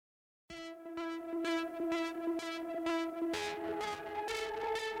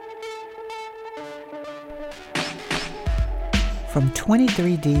From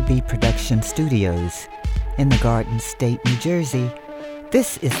 23dB Production Studios in the Garden State, New Jersey,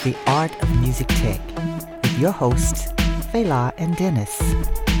 this is The Art of Music Tech with your hosts, Fela and Dennis.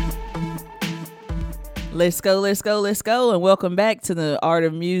 Let's go, and welcome back to the Art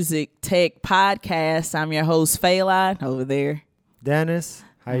of Music Tech podcast. I'm your host, Fela, over there. Dennis,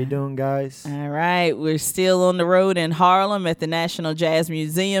 how you doing, guys? All right, we're still on the road in Harlem at the National Jazz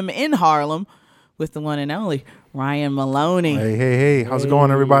Museum in Harlem with the one and only Ryan Maloney. Hey. How's it going,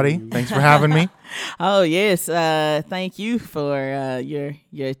 everybody? Thanks for having me. Oh, yes. Thank you for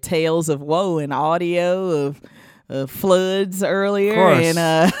your tales of woe and audio of floods earlier.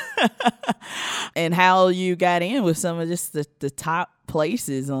 And and how you got in with some of just the top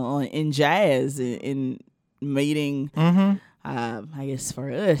places in jazz in meeting I guess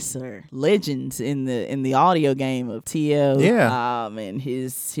for us are legends in the audio game of T.O. And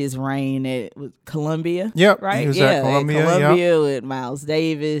his reign at Columbia. Yep. Right? He was at Columbia with Miles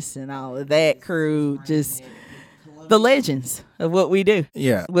Davis and all of that crew. Just the legends of what we do.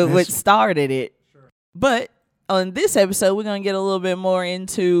 Yeah. What started it. But on this episode, we're going to get a little bit more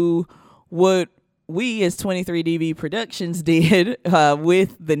into what we as 23dB Productions did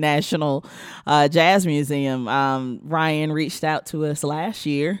with the National Jazz Museum. Ryan reached out to us last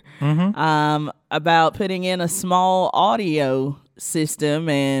year about putting in a small audio system,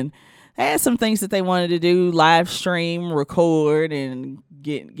 and they had some things that they wanted to do, live stream, record, and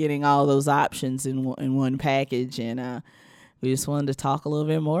getting all those options in one package. And we just wanted to talk a little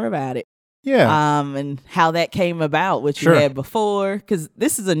bit more about it. Yeah. And how that came about, what you had before, because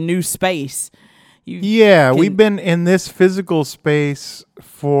this is a new space. We've been in this physical space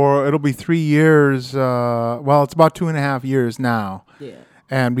for, it'll be 3 years. It's about 2.5 years now. Yeah.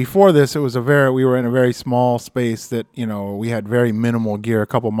 And before this, we were in a very small space that, we had very minimal gear, a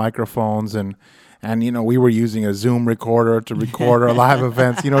couple microphones, and we were using a Zoom recorder to record our live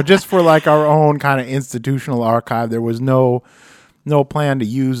events, just for like our own kind of institutional archive. There was no plan to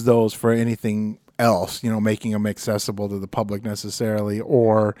use those for anything else, making them accessible to the public necessarily,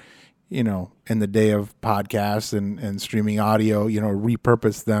 or in the day of podcasts and streaming audio,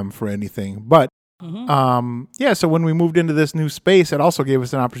 repurpose them for anything. But, so when we moved into this new space, it also gave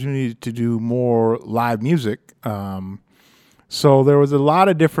us an opportunity to do more live music. So there was a lot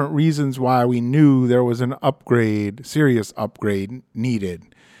of different reasons why we knew there was an serious upgrade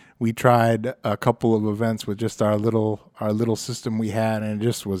needed. We tried a couple of events with just our little system we had, and it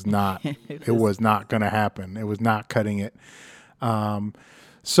just was not, it was not going to happen. It was not cutting it.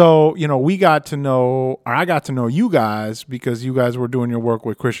 So, I got to know you guys because you guys were doing your work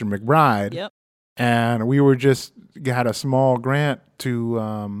with Christian McBride. Yep. And we had a small grant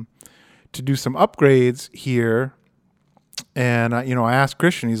to do some upgrades here. And, I asked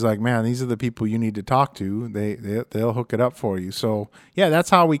Christian, he's like, man, these are the people you need to talk to. They'll hook it up for you. So, yeah,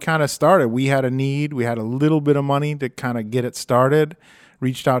 that's how we kind of started. We had a need. We had a little bit of money to kind of get it started,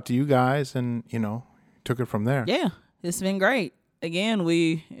 reached out to you guys, and, took it from there. Yeah, it's been great. Again,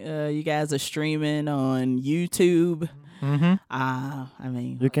 you guys are streaming on YouTube.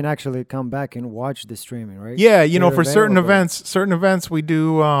 You can actually come back and watch the streaming, right? Yeah, for certain events we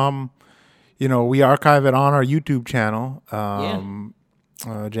do, we archive it on our YouTube channel,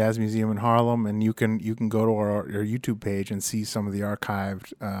 Jazz Museum in Harlem, and you can go to our YouTube page and see some of the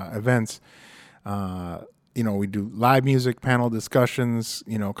archived events. We do live music, panel discussions,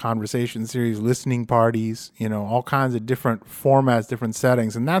 conversation series, listening parties, all kinds of different formats, different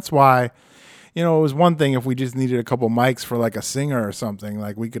settings. And that's why, it was one thing if we just needed a couple mics for like a singer or something,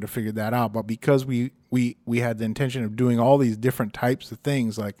 like we could have figured that out. But because we had the intention of doing all these different types of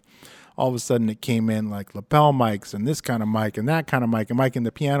things, like all of a sudden it came in like lapel mics and this kind of mic and that kind of mic and mic in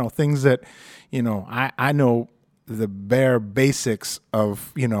the piano, things that, I know the bare basics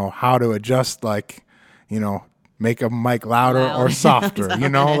of, how to adjust like, make a mic louder or softer,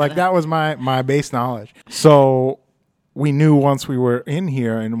 like that was my base knowledge. So we knew once we were in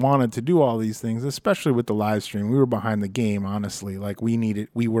here and wanted to do all these things, especially with the live stream, we were behind the game, honestly. Like we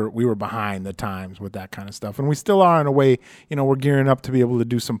were behind the times with that kind of stuff. And we still are in a way, we're gearing up to be able to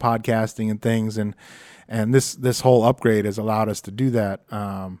do some podcasting and things. And this whole upgrade has allowed us to do that.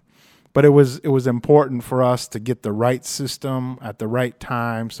 But it was important for us to get the right system at the right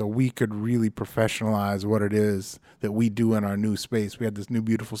time so we could really professionalize what it is that we do in our new space. We had this new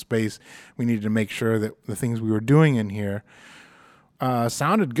beautiful space. We needed to make sure that the things we were doing in here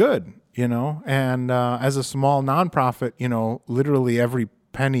sounded good, and as a small nonprofit, literally every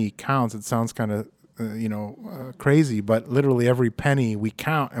penny counts. It sounds kind of crazy, but literally every penny we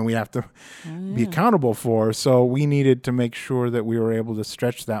count and we have to be accountable for. So we needed to make sure that we were able to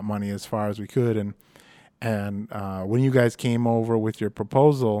stretch that money as far as we could. And when you guys came over with your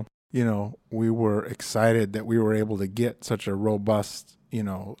proposal, we were excited that we were able to get such a robust,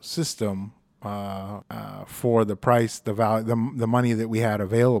 system for the price, the value, the money that we had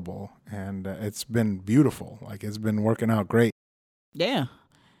available. And it's been beautiful. Like, it's been working out great. Yeah.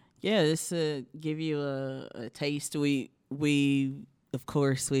 Yeah, this give you a taste. We of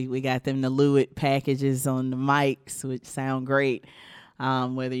course we got them the Lewitt packages on the mics, which sound great.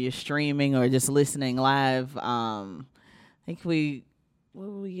 Whether you're streaming or just listening live. I think we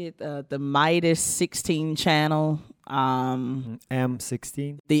get the Midas 16 channel.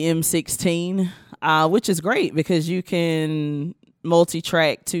 M16. The M16, which is great because you can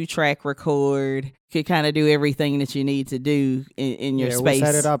multi-track, 2-track record. You can kind of do everything that you need to do in your space. We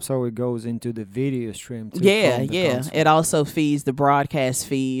set it up so it goes into the video stream too. Yeah. It also feeds the broadcast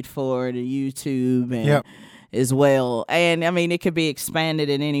feed for the YouTube and as well. And I mean, it could be expanded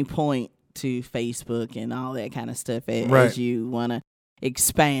at any point to Facebook and all that kind of stuff as you want to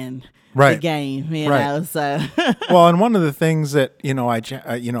expand the game. You know, so. Well, and one of the things that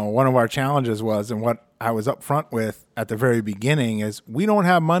one of our challenges was, and what I was up front with at the very beginning, is we don't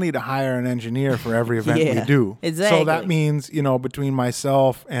have money to hire an engineer for every event we do. Exactly. So that means, between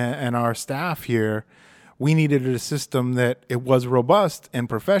myself and our staff here, we needed a system that it was robust and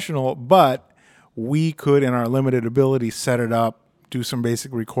professional, but we could, in our limited ability, set it up, do some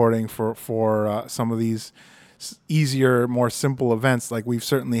basic recording for some of these easier, more simple events. Like, we've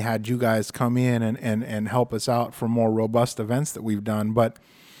certainly had you guys come in and help us out for more robust events that we've done. But,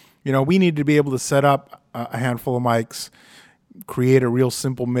 we need to be able to set up a handful of mics, create a real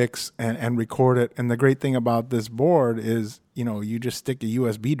simple mix and record it. And the great thing about this board is, you just stick a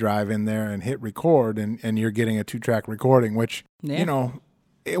USB drive in there and hit record and you're getting a 2-track recording, which,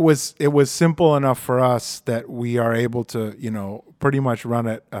 it was simple enough for us that we are able to, pretty much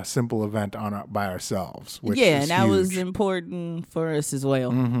run a simple event by ourselves. Which is and that huge. was important for us as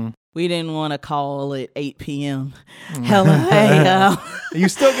well. Mm-hmm. We didn't want to call at 8 p.m. Hello, hey. You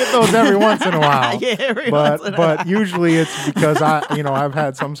still get those every once in a while. But usually it's because I've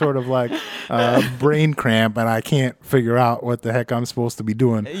had some sort of like brain cramp and I can't figure out what the heck I'm supposed to be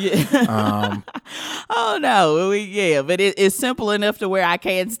doing. Oh no, but it's simple enough to where I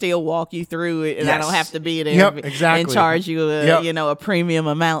can still walk you through it, and I don't have to be there and charge you a premium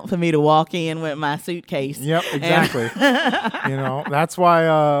amount for me to walk in with my suitcase. Yep, exactly. That's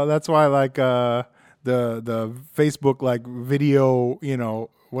why like the Facebook like video,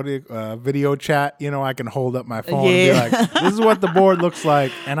 video chat, I can hold up my phone and be like, this is what the board looks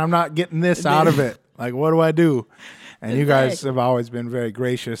like, and I'm not getting this out of it. Like, what do I do? And you guys have always been very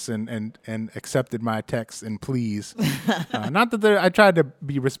gracious and accepted my texts and pleas. Not that I tried to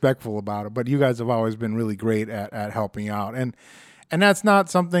be respectful about it, but you guys have always been really great at helping out. And that's not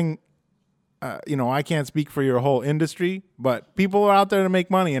something, I can't speak for your whole industry, but people are out there to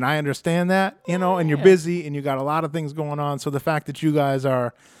make money, and I understand that, and you're busy and you got a lot of things going on. So the fact that you guys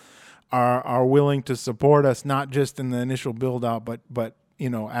are willing to support us, not just in the initial build out, but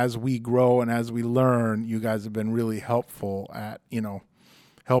as we grow and as we learn, you guys have been really helpful at,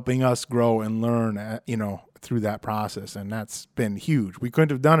 helping us grow and learn, through that process. And that's been huge. We couldn't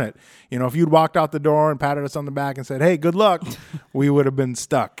have done it. If you'd walked out the door and patted us on the back and said, hey, good luck, we would have been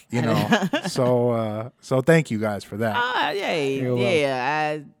stuck, So thank you guys for that.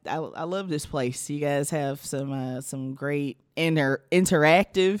 I love this place. You guys have some great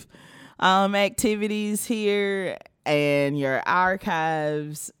interactive activities here. And your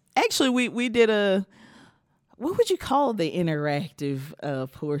archives. Actually, we did what would you call the interactive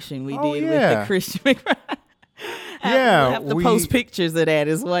portion we did with the Christian McBride? We'll have to post pictures of that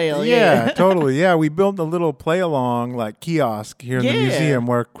as well. Yeah, totally. Yeah, we built a little play-along like kiosk here in the museum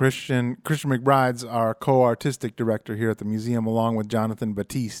where Christian McBride's our co-artistic director here at the museum, along with Jonathan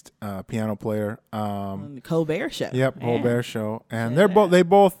Batiste, piano player. The Colbert Show. Yep, Colbert Show. And they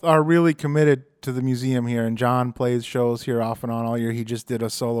both are really committed to the museum here, and John plays shows here off and on all year. He just did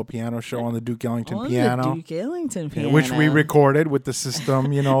a solo piano show on the Duke Ellington piano. The Duke Ellington piano. Which we recorded with the system,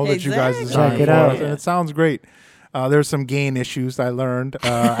 that you guys designed for us, and it sounds great. There's some gain issues I learned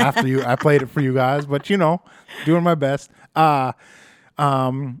after I played it for you guys, but doing my best. So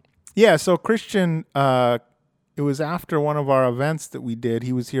Christian, it was after one of our events that we did.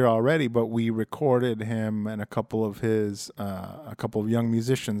 He was here already, but we recorded him and a couple of young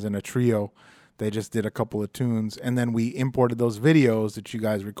musicians in a trio. They just did a couple of tunes, and then we imported those videos that you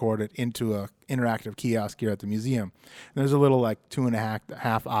guys recorded into a interactive kiosk here at the museum. And there's a little like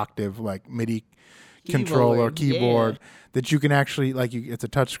 2.5 octave like MIDI controller keyboard that you can actually it's a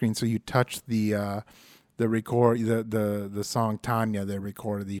touchscreen, so you touch the record the song Tanya they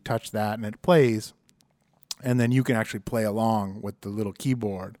recorded. You touch that and it plays, and then you can actually play along with the little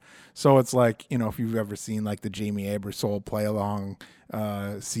keyboard. So it's like, if you've ever seen like the Jamie Aebersold play along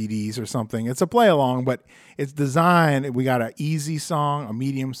CDs or something, it's a play along, but it's designed. We got an easy song, a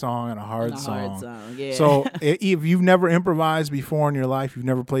medium song, and a hard song. Yeah. So if you've never improvised before in your life, you've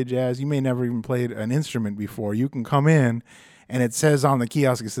never played jazz, you may never even played an instrument before, you can come in. And it says on the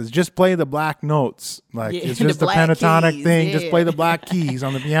kiosk, it says, just play the black notes. Like, it's just a pentatonic keys, thing. Yeah. Just play the black keys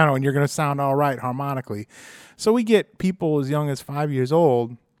on the piano, and you're going to sound all right harmonically. So we get people as young as 5 years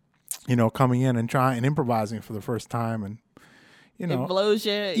old, coming in and trying and improvising for the first time. And, it blows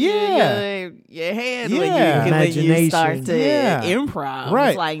your head when you start to improv. Right.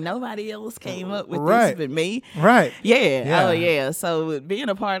 It's like nobody else came up with this but me. Right. Yeah. Oh, yeah. So being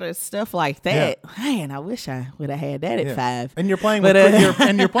a part of stuff like that, man, I wish I would have had that at 5. And you're playing with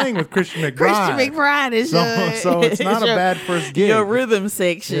Christian McBride. Christian McBride is so it's not a bad first gig. Your rhythm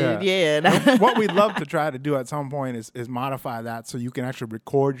section. Yeah. What we'd love to try to do at some point is modify that so you can actually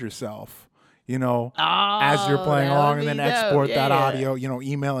record yourself. As you're playing along, and then export that audio,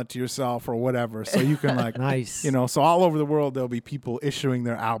 email it to yourself or whatever. So you can nice. So all over the world, there'll be people issuing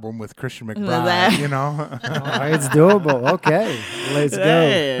their album with Christian McBride, It's doable. Okay. Let's go.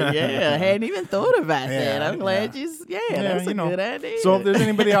 Yeah. I hadn't even thought about that. I'm glad that's a good idea. So if there's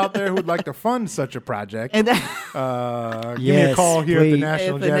anybody out there who'd like to fund such a project, give me a call here please. At the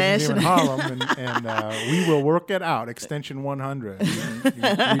National Jazz Museum in Harlem, and we will work it out. Extension 100. You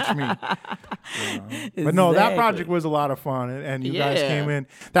can reach me. But no, that project was a lot of fun, and you guys came in.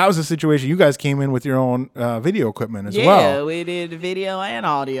 That was a situation. You guys came in with your own video equipment as well. Yeah, we did video and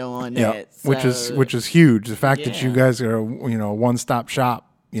audio on that, so. which is huge. The fact that you guys are one-stop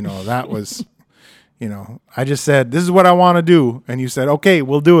shop. That was. I just said, this is what I want to do. And you said, okay,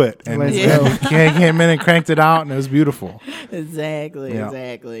 we'll do it. And you came in and cranked it out, and it was beautiful. Exactly.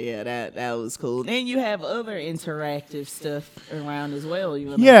 Yeah, that was cool. And you have other interactive stuff around as well.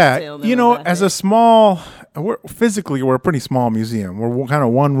 You tell them as that? We're a pretty small museum. We're kind of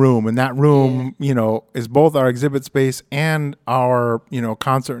one room, and that room, is both our exhibit space and our,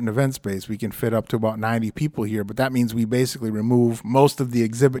 concert and event space. We can fit up to about 90 people here, but that means we basically remove most of the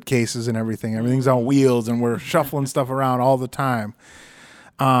exhibit cases and everything. Everything's on wheels, and we're shuffling stuff around all the time.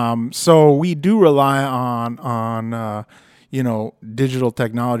 So we do rely on digital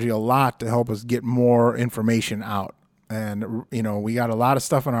technology a lot to help us get more information out. And we got a lot of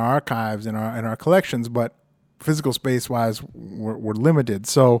stuff in our archives and in our collections, but physical space wise, we're limited.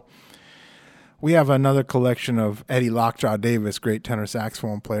 So we have another collection of Eddie Lockjaw Davis, great tenor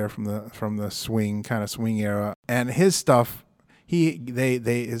saxophone player from the swing era, and his stuff.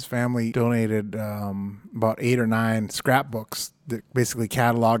 His family donated about 8 or 9 scrapbooks that basically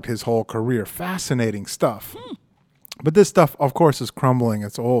cataloged his whole career. Fascinating stuff. But this stuff, of course, is crumbling.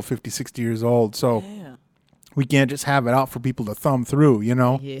 It's old, 50, 60 years old. So we can't just have it out for people to thumb through,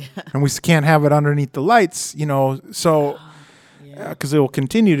 Yeah. And we can't have it underneath the lights, so because it will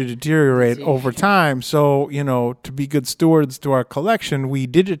continue to deteriorate over time. So, to be good stewards to our collection, we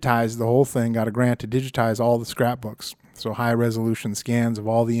digitized the whole thing, got a grant to digitize all the scrapbooks. So high-resolution scans of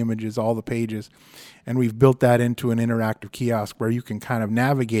all the images, all the pages. And we've built that into an interactive kiosk where you can kind of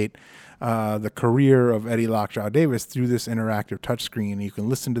navigate the career of Eddie Lockjaw Davis through this interactive touchscreen. You can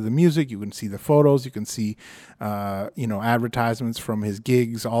listen to the music, you can see the photos, you can see, advertisements from his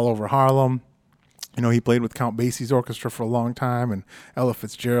gigs all over Harlem. He played with Count Basie's orchestra for a long time, and Ella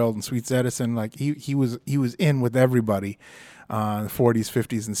Fitzgerald and Sweets Edison. Like he was in with everybody in the 40s,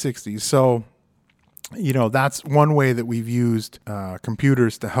 50s, and 60s. So, that's one way that we've used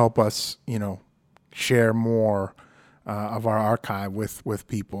computers to help us, share more of our archive with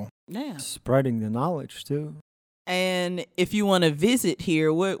people. Yeah, spreading the knowledge too. And if you want to visit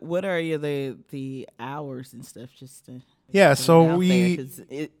here, what are the hours and stuff? Just to so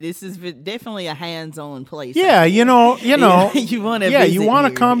this is definitely a hands-on place. Yeah, you want to. You want to. Yeah, you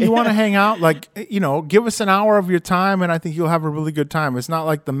want to come. You want to hang out. Like give us an hour of your time, and I think you'll have a really good time. It's not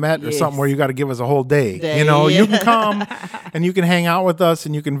like the Met or something where you got to give us a whole day. You can come and you can hang out with us,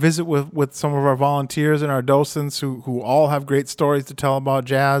 and you can visit with some of our volunteers and our docents who all have great stories to tell about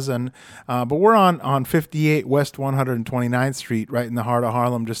jazz. And but we're on 58 West 129th Street, right in the heart of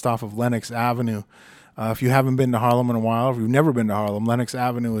Harlem, just off of Lenox Avenue. If you haven't been to Harlem in a while, if you've never been to Harlem, Lenox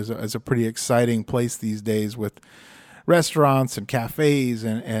Avenue is a pretty exciting place these days with restaurants and cafes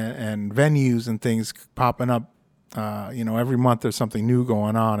and venues and things popping up. Every month there's something new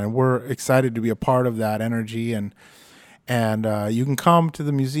going on, and we're excited to be a part of that energy. And you can come to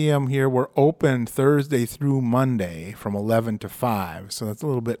the museum here. We're open Thursday through Monday from 11 to 5, so that's a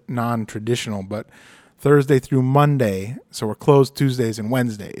little bit non-traditional, but Thursday through Monday. So we're closed Tuesdays and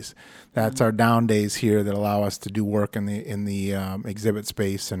Wednesdays. That's our down days here that allow us to do work in the exhibit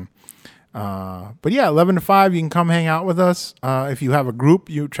space. And but yeah, 11 to 5, you can come hang out with us. If you have a group,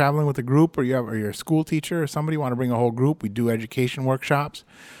 you traveling with a group, or you're a school teacher or somebody want to bring a whole group, we do education workshops.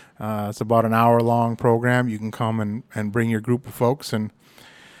 It's about an hour-long program. You can come and bring your group of folks, and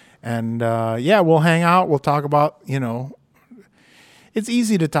we'll hang out. We'll talk about, it's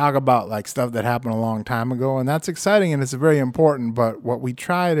easy to talk about like stuff that happened a long time ago, and that's exciting and it's very important. But what we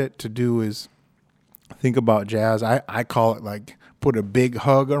tried to do is think about jazz. I call it like put a big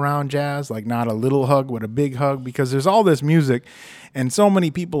hug around jazz, like not a little hug, but a big hug, because there's all this music. And so many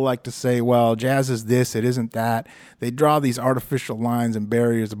people like to say, well, jazz is this, it isn't that. They draw these artificial lines and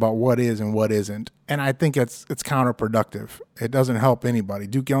barriers about what is and what isn't. And I think it's counterproductive. It doesn't help anybody.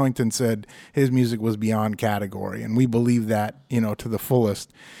 Duke Ellington said his music was beyond category, and we believe that, to the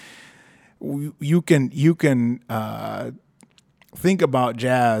fullest. You can think about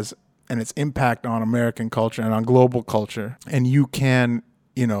jazz and its impact on American culture and on global culture, and you can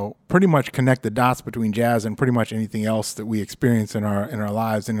pretty much connect the dots between jazz and pretty much anything else that we experience in our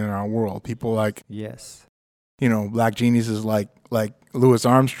lives and in our world. People like, yes, black geniuses like Louis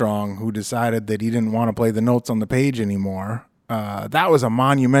Armstrong, who decided that he didn't want to play the notes on the page anymore. That was a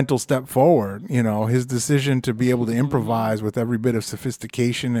monumental step forward. His decision to be able to improvise with every bit of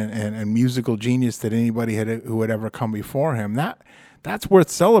sophistication and musical genius that anybody who had ever come before him. That's worth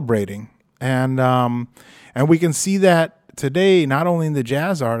celebrating. And we can see that today, not only in the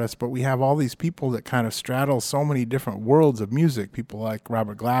jazz artists, but we have all these people that kind of straddle so many different worlds of music. People like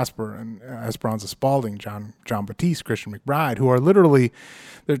Robert Glasper and Esperanza Spalding, John Batiste, Christian McBride, who are literally,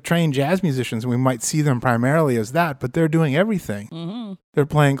 they're trained jazz musicians, and we might see them primarily as that, but they're doing everything. Mm-hmm. They're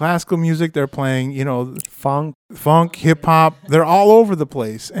playing classical music, they're playing, funk, hip hop. They're all over the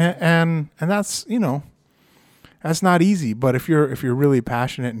place, and that's that's not easy, but if you're really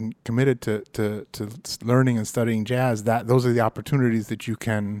passionate and committed to learning and studying jazz, those are the opportunities that you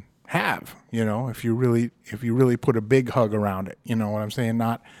can have. If you really put a big hug around it. You know what I'm saying?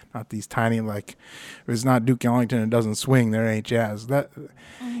 Not these tiny, like, if it's not Duke Ellington and it doesn't swing, there ain't jazz. That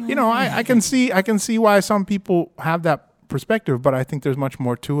I can see why some people have that perspective, but I think there's much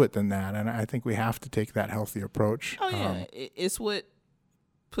more to it than that, and I think we have to take that healthy approach. Oh yeah, it's what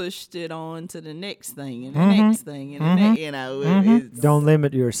pushed it on to the next thing and the next thing and the next, don't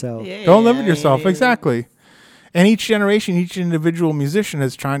limit yourself. Yeah, don't limit yourself. Exactly. And each generation, each individual musician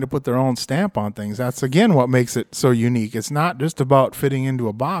is trying to put their own stamp on things. That's again what makes it so unique. It's not just about fitting into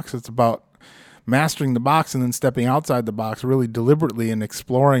a box. It's about mastering the box and then stepping outside the box really deliberately and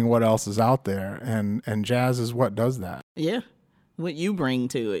exploring what else is out there. And jazz is what does that. Yeah. What you bring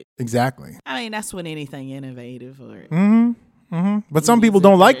to it. Exactly. I mean, that's what anything innovative or But some people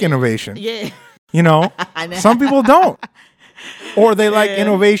don't like innovation. Yeah. Some people don't. Or they like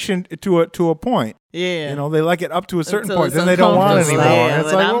innovation to a point. Yeah. They like it up to a certain point. Then they don't want it anymore. Yeah,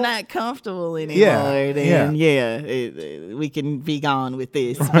 but I'm not comfortable anymore. Then we can be gone with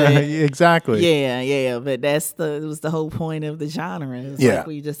this. Exactly. Yeah. But it was the whole point of the genre. It's like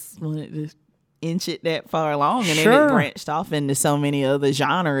we just wanted to inch it that far along, and then it branched off into so many other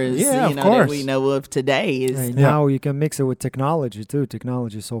genres that we know of today. Now you can mix it with technology too.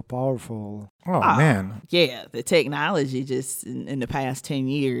 Technology is so powerful. Oh man. Yeah, the technology just in the past 10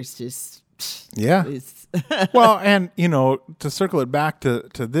 years just well, and to circle it back to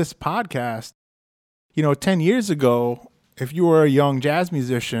this podcast, 10 years ago, if you were a young jazz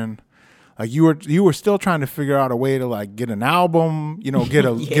musician, like you were still trying to figure out a way to like get an album, get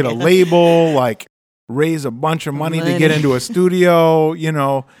a label, like raise a bunch of money to get into a studio,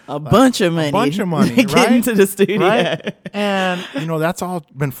 a bunch of money to get into the studio, right? And that's all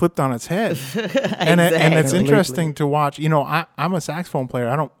been flipped on its head. and it's interesting to watch. I'm a saxophone player.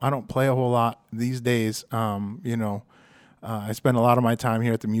 I don't play a whole lot these days. I spend a lot of my time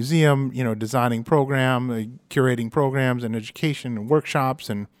here at the museum, designing curating programs and education and workshops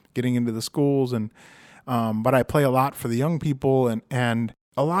and getting into the schools, and but I play a lot for the young people, and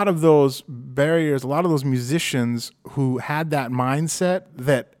a lot of those barriers, a lot of those musicians who had that mindset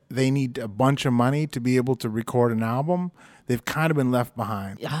that they need a bunch of money to be able to record an album, they've kind of been left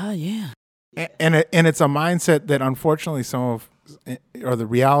behind. Yeah. And it's a mindset that unfortunately the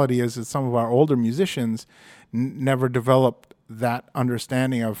reality is that some of our older musicians never developed that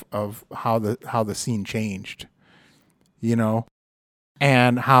understanding of how the scene changed,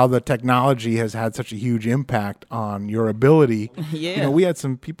 and how the technology has had such a huge impact on your ability. Yeah. We had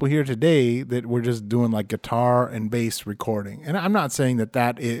some people here today that were just doing like guitar and bass recording. And I'm not saying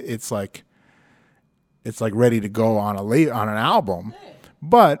that it's like ready to go on an album,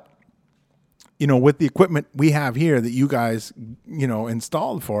 but with the equipment we have here that you guys,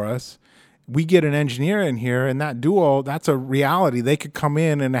 installed for us, we get an engineer in here, and that duo, that's a reality. They could come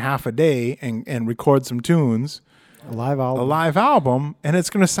in a half a day and record some tunes. A live album, and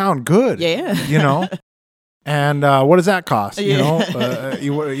it's going to sound good. Yeah. And what does that cost? Exactly.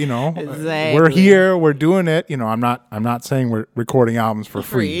 We're here, we're doing it. I'm not saying we're recording albums for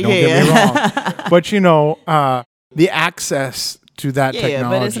free. Don't get me wrong. But the access to that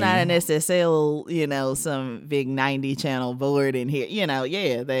technology. But it's not an SSL, some big 90 channel board in here. You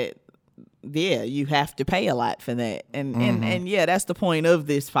have to pay a lot for that. And that's the point of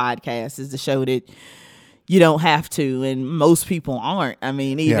this podcast, is to show that you don't have to, and most people aren't. I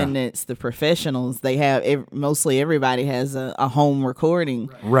mean, even it's the professionals. They have mostly everybody has a home recording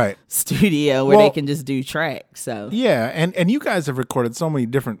studio where they can just do tracks. So and you guys have recorded so many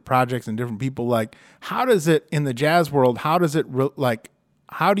different projects and different people. Like, how does it in the jazz world? How does it when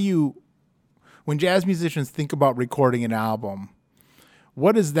jazz musicians think about recording an album?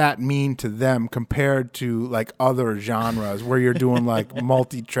 What does that mean to them compared to like other genres where you're doing like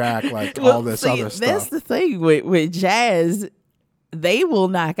multi-track, all this other stuff? That's the thing with jazz. They will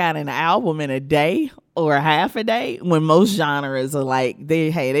knock out an album in a day or a half a day, when most genres are like,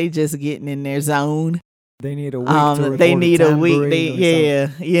 they just getting in their zone. They need a week to record they need a week.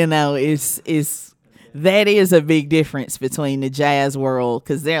 That is a big difference between the jazz world,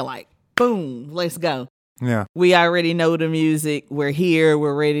 because they're like, boom, let's go. Yeah. We already know the music. We're here.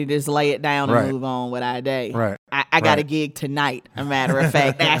 We're ready to just lay it down and move on with our day. Right. I got a gig tonight, a matter of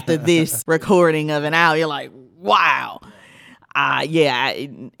fact, after this recording of an hour. You're like, wow.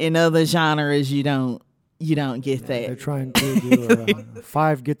 In other genres, you don't get that. They're trying to do a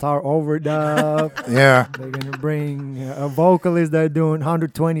 5 guitar overdub. Yeah. They're going to bring a vocalist that's doing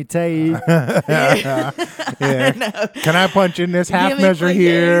 120 tape. Can I punch in this half measure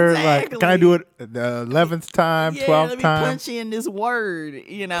here? Exactly. Like, can I do it the 11th time, 12th let me time? punch in this word,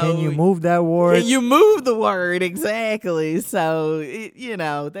 Can you move that word? Can you move the word? Exactly. So,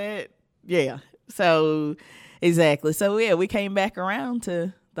 So, exactly. So, we came back around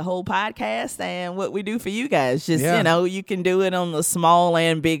to the whole podcast and what we do for you guys. Just, you can do it on the small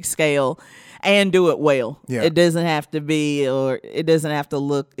and big scale and do it well. Yeah. It doesn't have to be, or it doesn't have to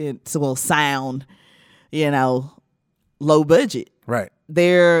look, it will sound, low budget. Right.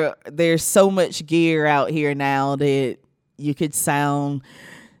 There's so much gear out here now that you could sound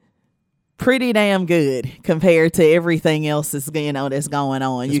pretty damn good compared to everything else that's going on.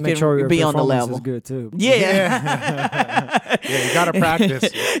 Just you make can sure your be on the performance level. is good too. Yeah. You gotta practice.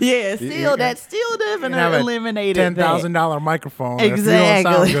 That still doesn't eliminate $10,000 microphone.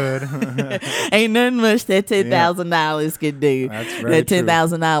 Exactly. If you don't sound good. Ain't nothing much that $10,000 can do. That's very that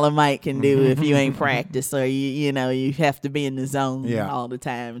 $10,000 mic can do if you ain't practiced, or you have to be in the zone all the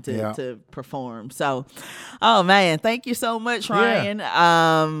time to perform. So, oh man, thank you so much,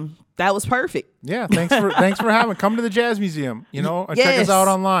 Ryan. That was perfect. Yeah, thanks for having. Come to the Jazz Museum. Check us out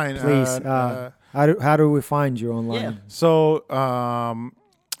online. Please. How do we find you online? Yeah. So,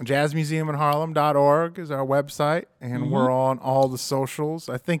 jazzmuseuminharlem.org is our website, and we're on all the socials.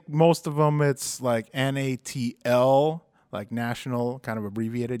 I think most of them it's like NATL, like National, kind of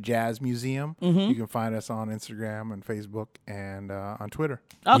abbreviated, Jazz Museum. You can find us on Instagram and Facebook and on Twitter.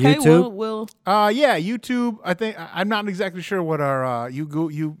 Okay, YouTube? we'll YouTube. I think I'm not exactly sure what our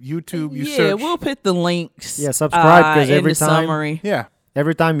YouTube. You search. We'll put the links. Yeah, subscribe, because every time. Summary. Yeah.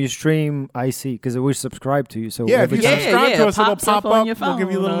 Every time you stream, I see, because we subscribe to you. So if you subscribe to us, it'll pop up. On your phone. We'll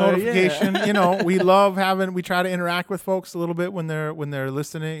give you a little notification. We love we try to interact with folks a little bit when they're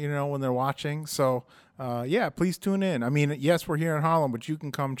listening, when they're watching. So, please tune in. I mean, yes, we're here in Harlem, but you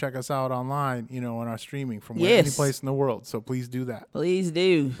can come check us out online, on our streaming from any place in the world. So please do that. Please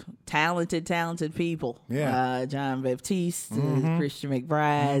do. Talented people. Yeah. John Baptiste, Christian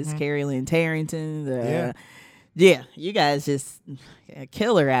McBride, Carrie Lynn Tarrington, you guys just a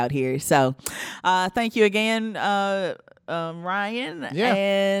killer out here. So thank you again, Ryan. Yeah.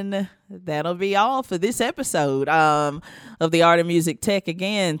 And that'll be all for this episode of The Art of Music Tech.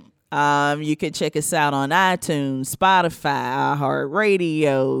 Again, you can check us out on iTunes, Spotify,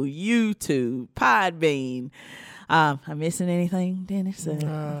 iHeartRadio, YouTube, Podbean. I'm missing anything, Dennis?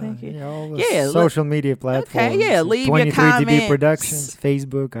 Thank you. All the social media platforms. Okay, leave your comments. 23DB Productions,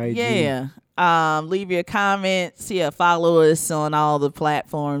 Facebook, IG. Leave your comments. Follow us on all the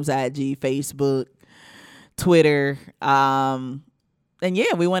platforms, IG, Facebook, Twitter. And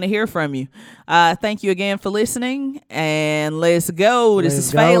we want to hear from you. Thank you again for listening, and let's go. This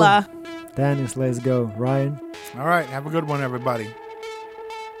is Fela. Dennis, let's go. Ryan. All right, have a good one, everybody.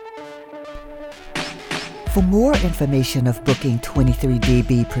 For more information of booking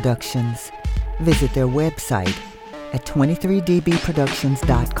 23DB Productions, visit their website at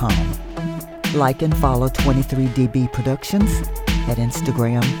 23dbproductions.com. Like and follow 23db Productions at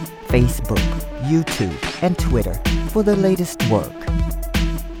Instagram, Facebook, YouTube, and Twitter for the latest work.